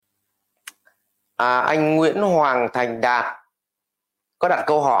Anh Nguyễn Hoàng Thành Đạt có đặt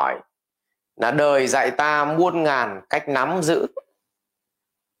câu hỏi là đời dạy ta muôn ngàn cách nắm giữ,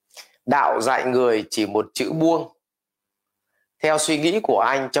 đạo dạy người chỉ một chữ buông. Theo suy nghĩ của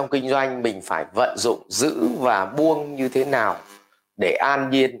anh, trong kinh doanh mình phải vận dụng giữ và buông như thế nào để an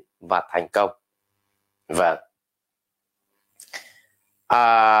nhiên và thành công? Vâng.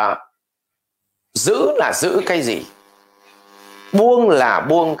 Giữ là giữ cái gì? Buông là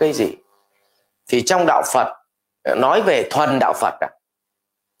buông cái gì? Thì trong đạo Phật, nói về thuần đạo Phật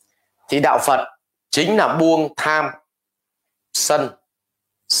thì đạo Phật chính là buông tham, sân,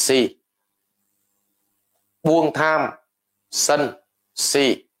 si. Buông tham, sân,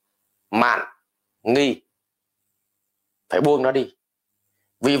 si, mạn, nghi. Phải buông nó đi.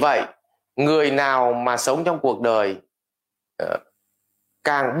 Vì vậy, người nào mà sống trong cuộc đời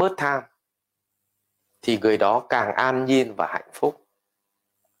càng bớt tham thì người đó càng an nhiên và hạnh phúc.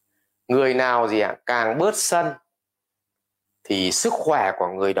 Người nào càng bớt sân thì sức khỏe của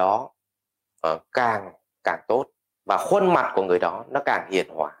người đó càng tốt, và khuôn mặt của người đó nó càng hiền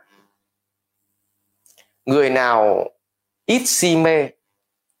hòa. Người nào ít si mê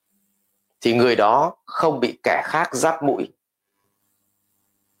thì người đó không bị kẻ khác dắt mũi.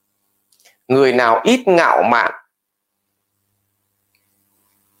 Người nào ít ngạo mạn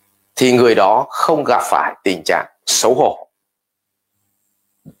thì người đó không gặp phải tình trạng xấu hổ.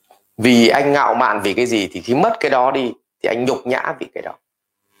 Vì anh ngạo mạn vì cái gì thì khi mất cái đó đi thì anh nhục nhã vì cái đó.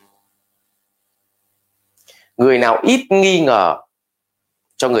 Người nào ít nghi ngờ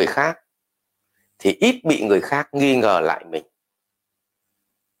cho người khác thì ít bị người khác nghi ngờ lại mình.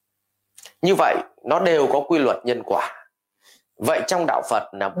 Như vậy nó đều có quy luật nhân quả. Vậy trong đạo Phật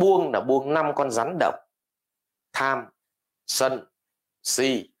là buông 5 con rắn độc: tham, sân,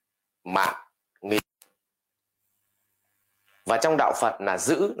 si, mạn, nghi. Và trong đạo Phật là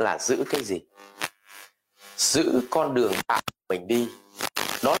giữ cái gì? Giữ con đường đạo mình đi.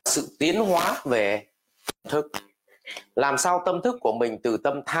 Đó là sự tiến hóa về tâm thức. Làm sao tâm thức của mình từ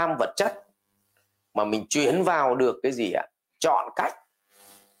tâm tham vật chất mà mình chuyển vào được cái gì ạ? Chọn cách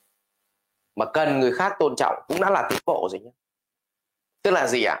mà cần người khác tôn trọng cũng đã là tiến bộ rồi nhé. Tức là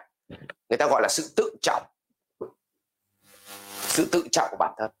gì ạ? Người ta gọi là sự tự trọng. Sự tự trọng của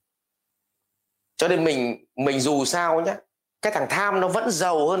bản thân. Cho nên mình dù sao nhé, cái thằng tham nó vẫn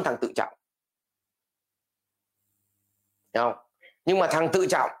giàu hơn thằng tự trọng. Thấy không? Nhưng mà thằng tự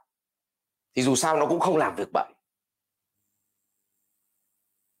trọng thì dù sao nó cũng không làm việc bậy.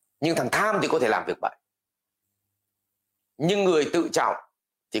 Nhưng thằng tham thì có thể làm việc bậy. Nhưng người tự trọng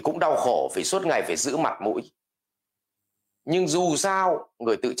thì cũng đau khổ vì suốt ngày phải giữ mặt mũi. Nhưng dù sao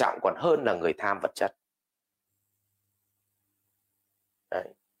người tự trọng còn hơn là người tham vật chất. Đấy.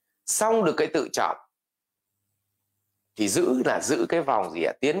 Xong được cái tự trọng thì giữ cái vòng gì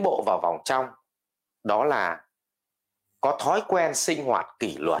ạ? Tiến bộ vào vòng trong. Đó là có thói quen sinh hoạt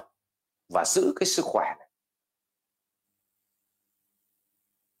kỷ luật và giữ cái sức khỏe này.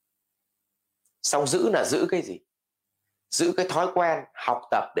 Xong giữ cái gì? Giữ cái thói quen học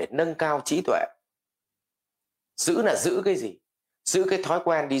tập để nâng cao trí tuệ. Giữ cái gì? Giữ cái thói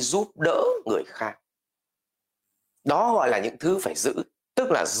quen đi giúp đỡ người khác. Đó gọi là những thứ phải giữ.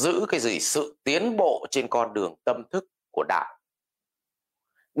 Tức là giữ cái gì? Sự tiến bộ trên con đường tâm thức của đạo.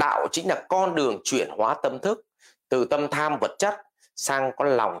 Đạo chính là con đường chuyển hóa tâm thức từ tâm tham vật chất sang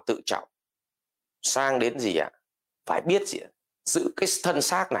con lòng tự trọng. Sang đến gì ạ? Phải biết gì ạ? Giữ cái thân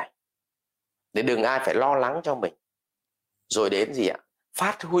xác này để đừng ai phải lo lắng cho mình. Rồi đến gì ạ?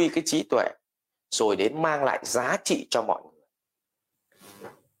 Phát huy cái trí tuệ. Rồi đến mang lại giá trị cho mọi người.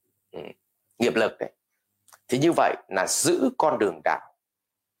 Nghiệp lực đấy. Thì như vậy là giữ con đường đạo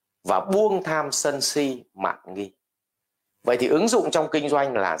và buông tham sân si mạn nghi. Vậy thì ứng dụng trong kinh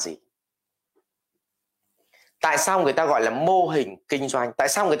doanh là gì? Tại sao người ta gọi là mô hình kinh doanh? Tại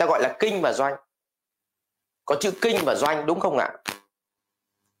sao người ta gọi là kinh và doanh? Có chữ kinh và doanh đúng không ạ?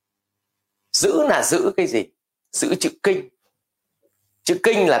 Giữ cái gì? Giữ chữ kinh. Chữ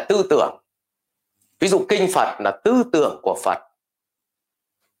kinh là tư tưởng. Ví dụ kinh Phật là tư tưởng của Phật.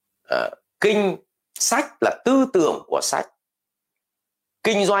 Kinh sách là tư tưởng của sách.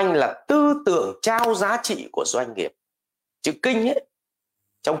 Kinh doanh là tư tưởng trao giá trị của doanh nghiệp. Chữ kinh ấy,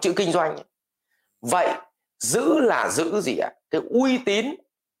 trong chữ kinh doanh ấy. Vậy giữ là giữ gì ạ? Cái uy tín,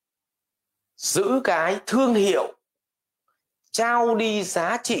 giữ cái thương hiệu, trao đi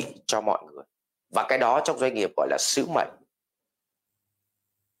giá trị cho mọi người. Và cái đó trong doanh nghiệp gọi là sứ mệnh.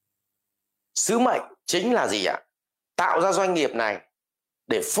 Sứ mệnh chính là gì ạ? Tạo ra doanh nghiệp này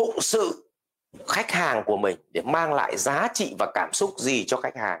để phụng sự khách hàng của mình, để mang lại giá trị và cảm xúc gì cho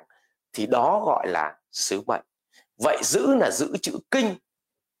khách hàng, thì đó gọi là sứ mệnh. Vậy giữ là giữ chữ kinh.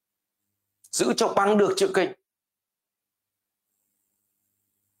 giữ cho bằng được chữ kinh.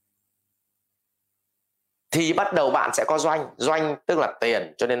 Thì bắt đầu bạn sẽ có doanh. Doanh tức là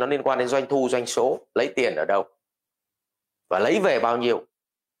tiền, cho nên nó liên quan đến doanh thu, doanh số. Lấy tiền ở đâu và lấy về bao nhiêu.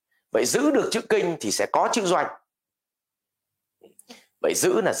 Vậy giữ được chữ kinh thì sẽ có chữ doanh. Vậy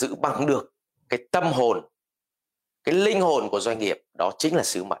giữ là giữ bằng được cái tâm hồn, cái linh hồn của doanh nghiệp, đó chính là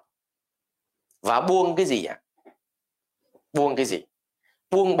sứ mệnh. Và buông cái gì ạ? Buông cái gì?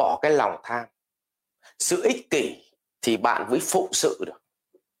 Buông bỏ cái lòng tham, sự ích kỷ thì bạn mới phụng sự được.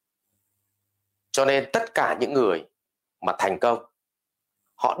 Cho nên tất cả những người mà thành công,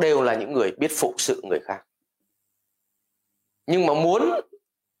 họ đều là những người biết phụng sự người khác. Nhưng mà muốn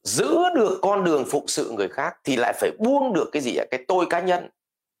giữ được con đường phụng sự người khác thì lại phải buông được cái gì ạ? Cái tôi cá nhân,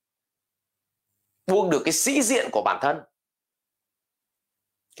 buông được cái sĩ diện của bản thân,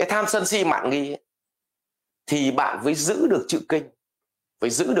 cái tham sân si mạn nghi ấy, thì bạn mới giữ được chữ kinh, mới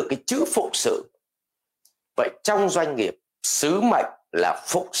giữ được cái chữ phụng sự. Vậy trong doanh nghiệp, sứ mệnh là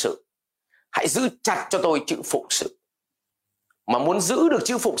phụng sự. Hãy giữ chặt cho tôi chữ phụng sự. Mà muốn giữ được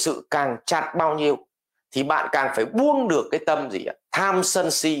chữ phụng sự càng chặt bao nhiêu thì bạn càng phải buông được cái tâm gì ạ? Tham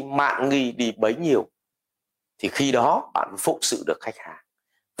sân si mạn nghi đi bấy nhiêu. Thì khi đó bạn phụng sự được khách hàng.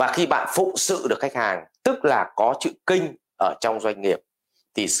 Và khi bạn phụng sự được khách hàng, tức là có chữ kinh ở trong doanh nghiệp,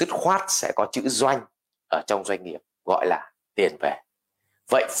 thì dứt khoát sẽ có chữ doanh ở trong doanh nghiệp, gọi là tiền về.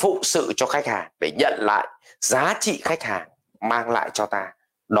 Vậy phụng sự cho khách hàng để nhận lại giá trị khách hàng mang lại cho ta,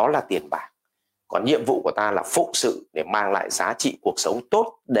 đó là tiền bạc. Còn nhiệm vụ của ta là phụng sự để mang lại giá trị cuộc sống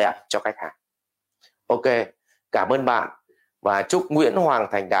tốt đẹp cho khách hàng. Ok, cảm ơn bạn và chúc Nguyễn Hoàng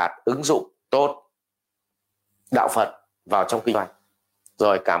Thành Đạt ứng dụng tốt đạo Phật vào trong kinh doanh.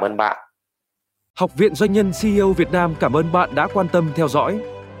 Rồi, cảm ơn bạn. Học viện Doanh nhân CEO Việt Nam cảm ơn bạn đã quan tâm theo dõi.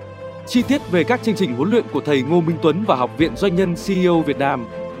 Chi tiết về các chương trình huấn luyện của thầy Ngô Minh Tuấn và Học viện Doanh nhân CEO Việt Nam,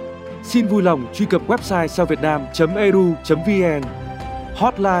 xin vui lòng truy cập website saovietnam.edu.vn,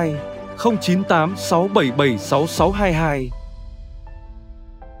 hotline 098 677 6622.